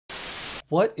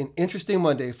What an interesting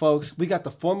Monday, folks. We got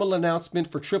the formal announcement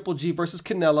for Triple G versus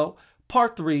Canelo,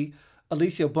 Part 3.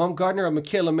 Alycia Baumgardner and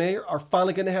Mikeala are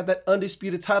finally going to have that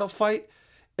undisputed title fight.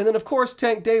 And then, of course,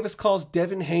 Tank Davis calls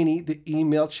Devin Haney the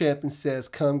email champ and says,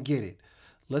 come get it.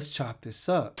 Let's chop this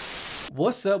up.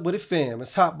 What's up with it, fam?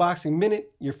 It's Hot Boxing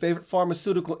Minute, your favorite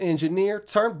pharmaceutical engineer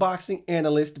turned boxing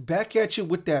analyst, back at you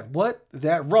with that what?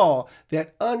 That raw,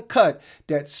 that uncut,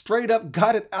 that straight up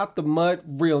got it out the mud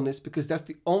realness, because that's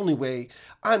the only way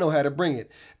I know how to bring it.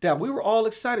 Now, we were all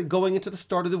excited going into the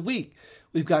start of the week.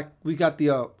 We got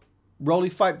the Rolly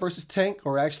fight versus Tank,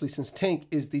 or actually, since Tank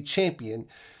is the champion,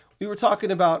 we were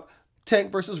talking about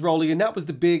Tank versus Rolly, and that was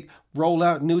the big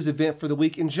rollout news event for the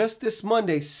week. And just this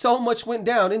Monday, so much went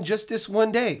down in just this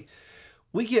one day.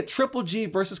 We get Triple G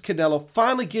versus Canelo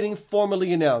finally getting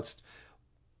formally announced.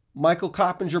 Michael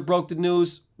Coppinger broke the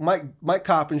news. Mike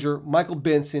Coppinger, Michael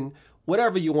Benson,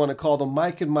 whatever you want to call them,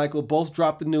 Mike and Michael both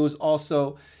dropped the news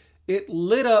also. It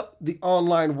lit up the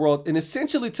online world and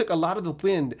essentially took a lot of the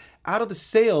wind out of the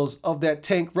sails of that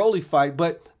Tank Rolly fight.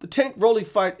 But the Tank Rolly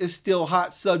fight is still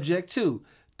hot subject too.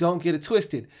 Don't get it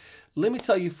twisted. Let me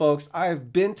tell you, folks, I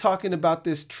have been talking about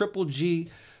this Triple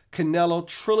G Canelo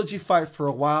trilogy fight for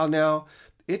a while now.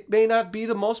 It may not be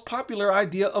the most popular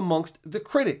idea amongst the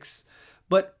critics,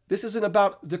 but this isn't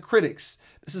about the critics.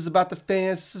 This is about the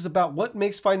fans. This is about what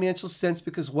makes financial sense,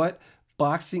 because what?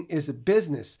 Boxing is a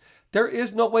business. There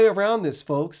is no way around this,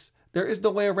 folks. There is no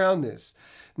way around this.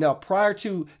 Now, prior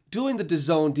to doing the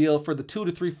DAZN deal for the 2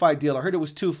 to 3 fight deal, I heard it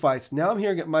was 2 fights. Now I'm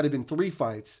hearing it might have been 3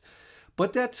 fights.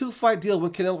 But that 2-fight deal,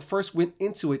 when Canelo first went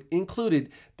into it,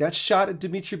 included that shot at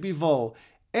Dimitri Bivol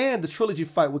and the trilogy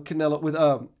fight with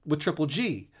Canelo with Triple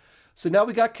G. So now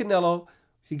we got Canelo.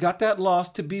 He got that loss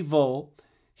to Bivol.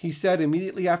 He said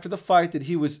immediately after the fight that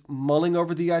he was mulling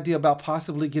over the idea about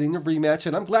possibly getting the rematch,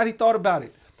 and I'm glad he thought about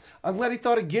it. I'm glad he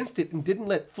thought against it and didn't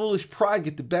let foolish pride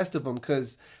get the best of him,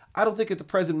 because I don't think at the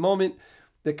present moment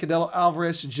that Canelo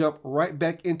Alvarez should jump right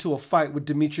back into a fight with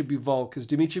Dimitri Bivol, because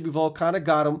Dimitri Bivol kind of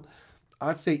got him.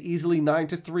 I'd say easily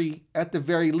 9-3 at the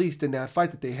very least in that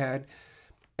fight that they had.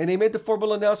 And they made the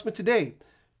formal announcement today.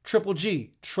 Triple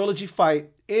G, trilogy fight,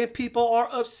 and people are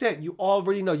upset. You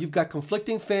already know. You've got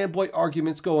conflicting fanboy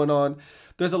arguments going on.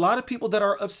 There's a lot of people that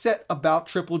are upset about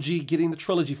Triple G getting the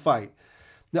trilogy fight.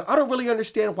 Now, I don't really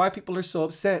understand why people are so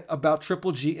upset about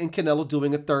Triple G and Canelo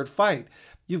doing a 3rd fight.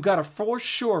 You've got a for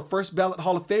sure first ballot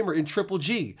Hall of Famer in Triple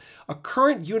G, a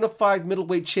current unified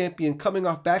middleweight champion coming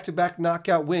off back-to-back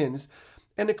knockout wins.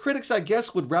 And the critics, I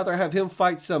guess, would rather have him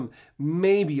fight some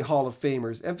maybe Hall of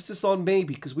Famers. Emphasis on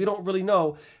maybe, because we don't really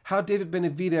know how David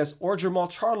Benavidez or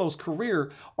Jermall Charlo's career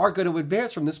are going to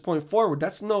advance from this point forward.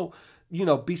 That's no,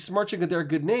 besmirching of their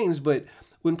good names, but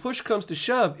when push comes to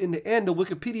shove, in the end, the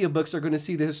Wikipedia books are going to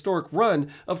see the historic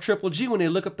run of Triple G when they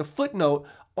look up the footnote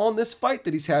on this fight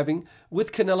that he's having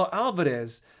with Canelo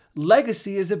Alvarez.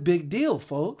 Legacy is a big deal,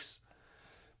 folks.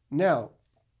 Now,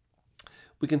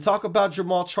 we can talk about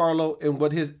Jermall Charlo and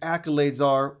what his accolades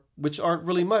are, which aren't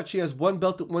really much. He has 1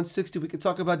 belt at 160. We can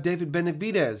talk about David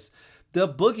Benavidez, the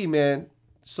boogeyman,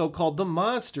 so-called the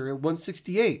monster, at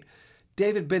 168.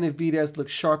 David Benavidez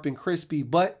looks sharp and crispy,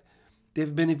 but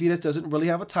David Benavidez doesn't really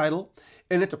have a title.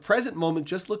 And at the present moment,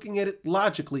 just looking at it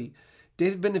logically,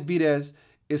 David Benavidez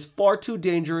is far too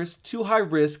dangerous, too high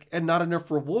risk, and not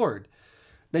enough reward.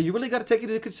 Now, you really got to take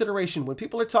it into consideration. When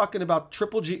people are talking about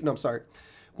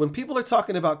when people are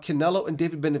talking about Canelo and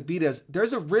David Benavidez,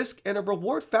 there's a risk and a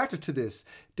reward factor to this.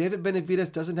 David Benavidez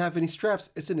doesn't have any straps.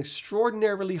 It's an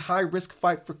extraordinarily high-risk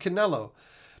fight for Canelo.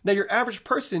 Now, your average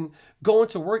person going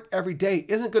to work every day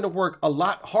isn't going to work a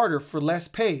lot harder for less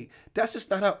pay. That's just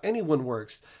not how anyone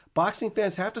works. Boxing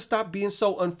fans have to stop being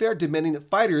so unfair, demanding that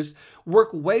fighters work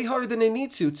way harder than they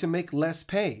need to make less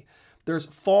pay. There's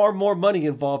far more money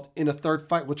involved in a 3rd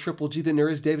fight with Triple G than there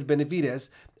is David Benavidez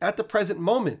at the present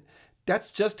moment.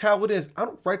 That's just how it is. I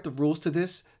don't write the rules to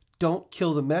this. Don't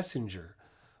kill the messenger.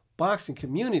 Boxing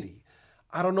community.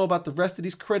 I don't know about the rest of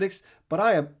these critics, but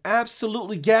I am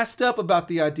absolutely gassed up about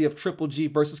the idea of Triple G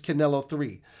versus Canelo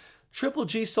 3. Triple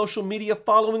G's social media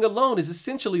following alone is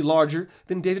essentially larger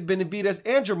than David Benavidez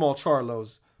and Jermall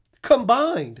Charlo's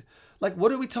combined. Like,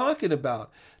 what are we talking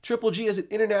about? Triple G is an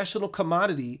international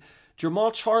commodity.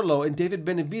 Jermall Charlo and David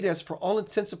Benavidez, for all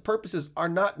intents and purposes, are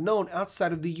not known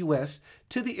outside of the U.S.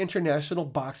 to the international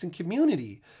boxing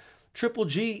community. Triple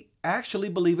G, actually,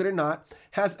 believe it or not,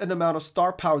 has an amount of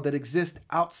star power that exists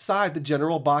outside the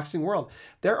general boxing world.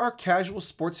 There are casual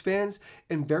sports fans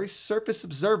and very surface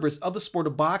observers of the sport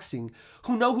of boxing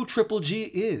who know who Triple G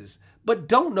is, but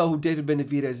don't know who David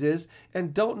Benavidez is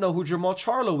and don't know who Jermall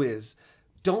Charlo is.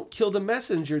 don't kill the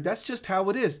messenger. That's just how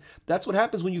it is. That's what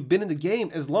happens when you've been in the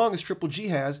game as long as Triple G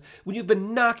has, when you've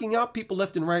been knocking out people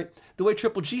left and right the way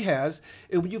Triple G has,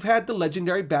 and when you've had the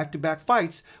legendary back-to-back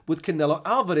fights with Canelo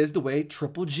Alvarez the way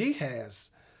Triple G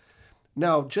has.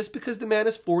 Now, just because the man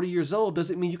is 40 years old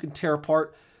doesn't mean you can tear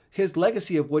apart his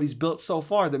legacy of what he's built so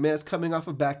far. The man's coming off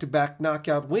of back-to-back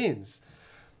knockout wins.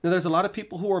 Now, there's a lot of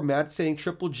people who are mad saying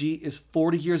Triple G is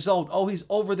 40 years old. Oh, he's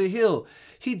over the hill.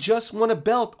 He just won a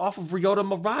belt off of Ryota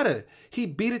Murata. He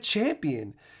beat a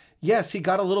champion. Yes, he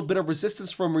got a little bit of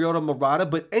resistance from Ryota Murata,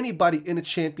 but anybody in a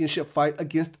championship fight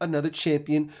against another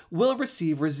champion will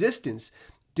receive resistance.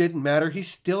 Didn't matter. He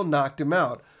still knocked him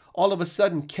out. All of a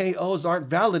sudden, KOs aren't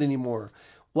valid anymore.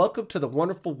 Welcome to the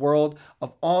wonderful world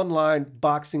of online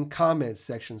boxing comment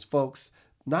sections, folks.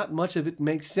 Not much of it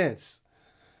makes sense.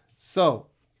 So,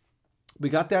 we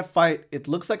got that fight. It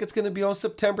looks like it's going to be on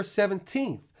September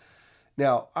 17th.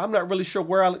 Now, I'm not really sure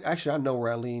where actually, I know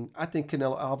where I lean. I think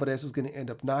Canelo Alvarez is going to end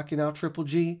up knocking out Triple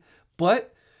G.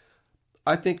 But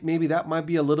I think maybe that might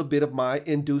be a little bit of my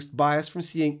induced bias from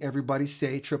seeing everybody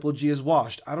say Triple G is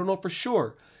washed. I don't know for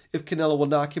sure if Canelo will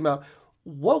knock him out.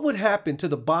 What would happen to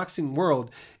the boxing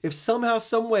world if somehow,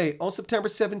 some way, on September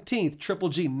 17th, Triple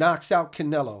G knocks out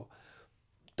Canelo?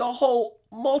 The whole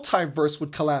multiverse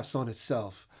would collapse on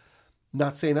itself.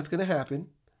 Not saying that's going to happen,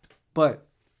 but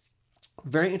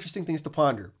very interesting things to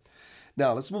ponder.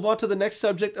 Now, let's move on to the next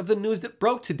subject of the news that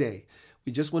broke today.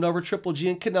 We just went over Triple G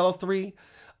and Canelo 3.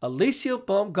 Alycia,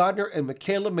 Baumgardner, and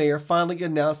Mikeala Mayer finally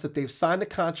announced that they've signed the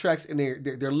contracts and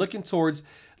they're looking towards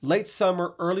late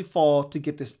summer, early fall to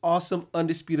get this awesome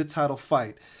undisputed title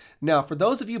fight. Now, for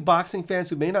those of you boxing fans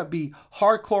who may not be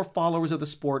hardcore followers of the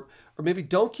sport or maybe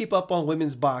don't keep up on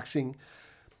women's boxing,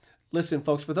 listen,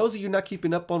 folks, for those of you not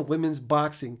keeping up on women's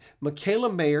boxing,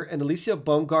 Mikeala Mayer and Alycia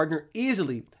Baumgardner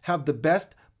easily have the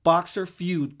best boxer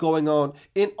feud going on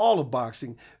in all of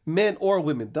boxing, men or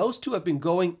women. Those two have been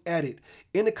going at it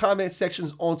in the comment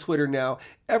sections on Twitter now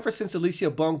ever since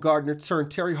Alycia Baumgardner turned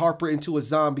Terry Harper into a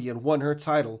zombie and won her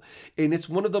title. And it's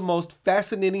one of the most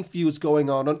fascinating feuds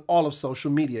going on all of social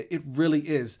media. It really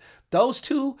is. Those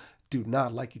two do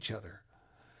not like each other.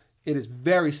 It is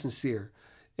very sincere.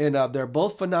 And they're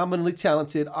both phenomenally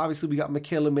talented. Obviously, we got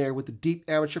Mikeala Mayer with the deep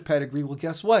amateur pedigree. Well,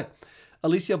 guess what?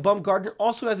 Alycia Baumgardner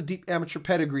also has a deep amateur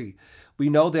pedigree. We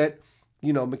know that,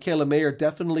 you know, Mikeala Mayer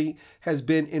definitely has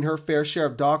been in her fair share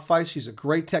of dogfights. She's a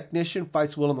great technician,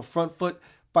 fights well on the front foot,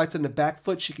 fights on the back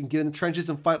foot. She can get in the trenches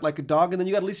and fight like a dog. And then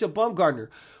you got Alycia Baumgardner,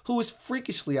 who is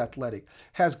freakishly athletic,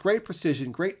 has great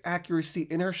precision, great accuracy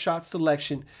in her shot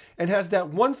selection, and has that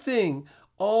one thing,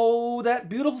 oh, that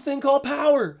beautiful thing called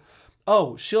power.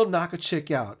 Oh, she'll knock a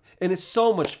chick out. And it's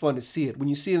so much fun to see it when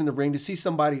you see it in the ring, to see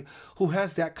somebody who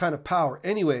has that kind of power.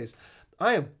 Anyways,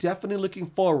 I am definitely looking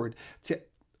forward to,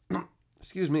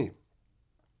 excuse me.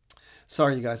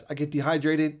 Sorry, you guys. I get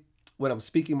dehydrated when I'm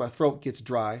speaking. My throat gets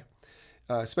dry,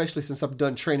 especially since I'm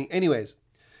done training. Anyways,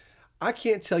 I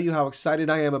can't tell you how excited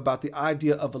I am about the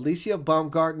idea of Alycia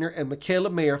Baumgardner and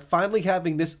Mikeala Mayer finally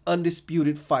having this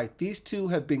undisputed fight. These two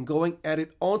have been going at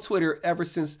it on Twitter ever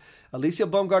since Alycia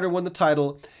Baumgardner won the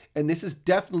title, and this is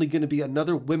definitely going to be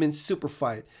another women's super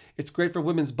fight. It's great for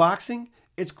women's boxing.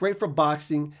 It's great for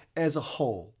boxing as a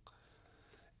whole.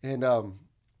 And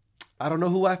I don't know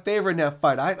who I favor in that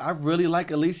fight. I really like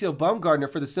Alycia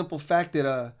Baumgardner for the simple fact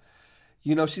that,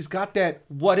 you know, she's got that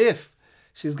what if.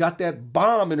 She's got that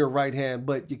bomb in her right hand,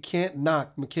 but you can't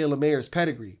knock Mikeala Mayer's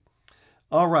pedigree.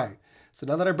 All right. So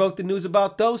now that I broke the news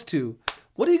about those two,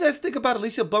 what do you guys think about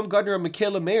Alycia Baumgardner and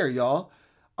Mikeala Mayer, y'all?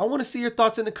 I want to see your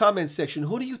thoughts in the comments section.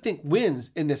 Who do you think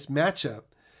wins in this matchup?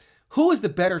 Who is the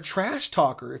better trash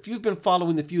talker? If you've been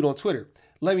following the feud on Twitter,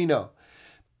 let me know.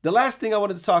 The last thing I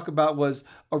wanted to talk about was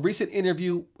a recent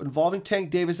interview involving Tank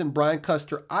Davis and Brian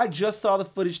Custer. I just saw the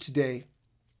footage today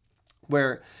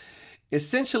where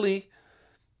essentially,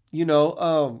 you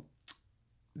know,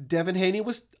 Devin Haney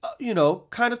was, you know,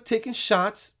 kind of taking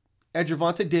shots at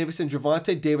Gervonta Davis, and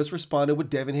Gervonta Davis responded with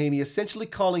Devin Haney essentially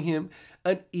calling him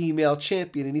an email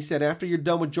champion. And he said, after you're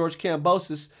done with George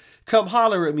Kambosos, come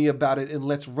holler at me about it and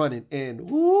let's run it.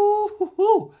 And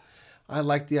woo-hoo-hoo, I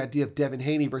like the idea of Devin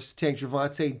Haney versus Tank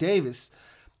Gervonta Davis.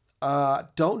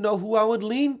 Don't know who I would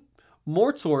lean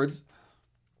more towards.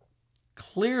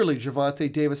 Clearly, Gervonta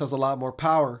Davis has a lot more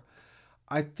power.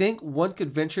 I think one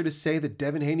could venture to say that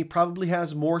Devin Haney probably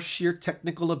has more sheer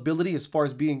technical ability as far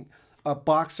as being a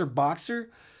boxer,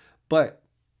 but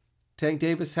Tank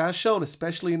Davis has shown,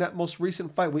 especially in that most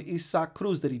recent fight with Isaac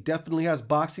Cruz, that he definitely has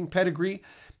boxing pedigree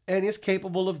and is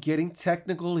capable of getting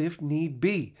technical if need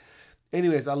be.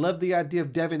 Anyways, I love the idea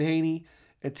of Devin Haney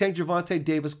and Tank Gervonta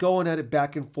Davis going at it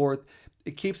back and forth.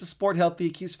 It keeps the sport healthy.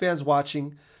 It keeps fans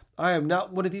watching. I am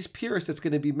not one of these purists that's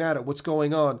going to be mad at what's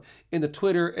going on in the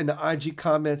Twitter and the IG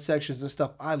comment sections and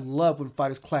stuff. I love when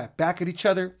fighters clap back at each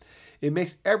other. It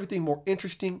makes everything more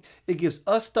interesting. It gives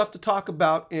us stuff to talk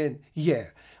about. And yeah,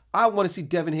 I want to see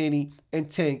Devin Haney and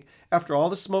Tank, after all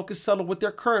the smoke is settled with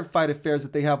their current fight affairs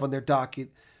that they have on their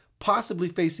docket, possibly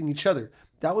facing each other.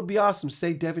 That would be awesome.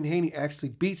 Say Devin Haney actually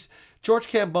beats George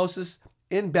Kambosos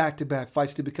in back-to-back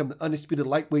fights to become the undisputed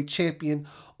lightweight champion,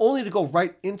 only to go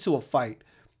right into a fight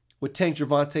with Tank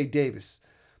Gervonta Davis.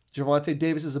 Gervonta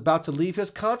Davis is about to leave his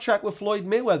contract with Floyd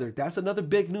Mayweather. That's another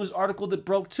big news article that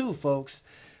broke too, folks.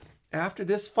 After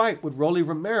this fight with Rolly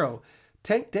Romero,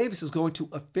 Tank Davis is going to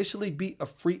officially be a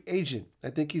free agent.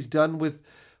 I think he's done with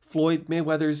Floyd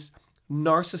Mayweather's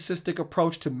narcissistic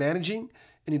approach to managing,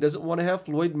 and he doesn't want to have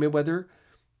Floyd Mayweather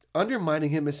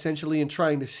undermining him essentially and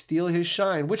trying to steal his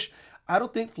shine, which I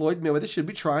don't think Floyd Mayweather should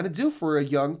be trying to do for a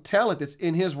young talent that's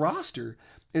in his roster.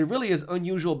 It really is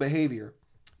unusual behavior.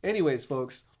 Anyways,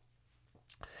 folks,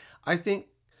 I think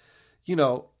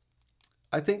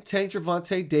Tank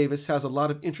Gervonta Davis has a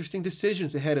lot of interesting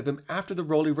decisions ahead of him after the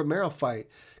Rolly Romero fight,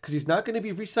 because he's not going to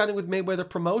be re-signing with Mayweather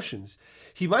Promotions.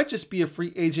 He might just be a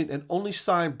free agent and only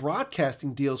sign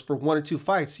broadcasting deals for 1 or 2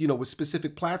 fights, with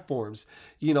specific platforms,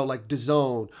 like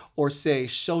DAZN or say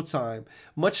Showtime,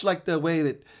 much like the way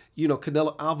that,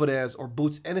 Canelo Alvarez or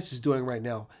Boots Ennis is doing right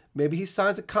now. Maybe he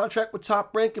signs a contract with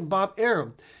Top Rank and Bob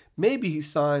Arum. Maybe he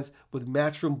signs with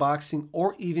Matchroom Boxing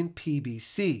or even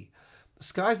PBC. The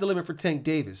sky's the limit for Tank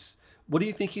Davis. What do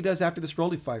you think he does after this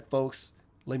Rolly fight, folks?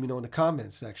 Let me know in the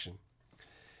comments section.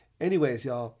 Anyways,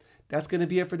 y'all, that's going to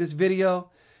be it for this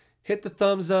video. Hit the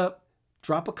thumbs up.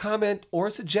 Drop a comment or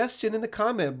a suggestion in the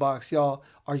comment box, y'all.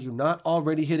 Are you not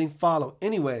already hitting follow?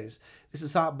 Anyways, this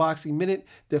is Hot Boxing Minute,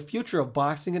 the future of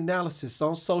boxing analysis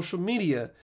on social media.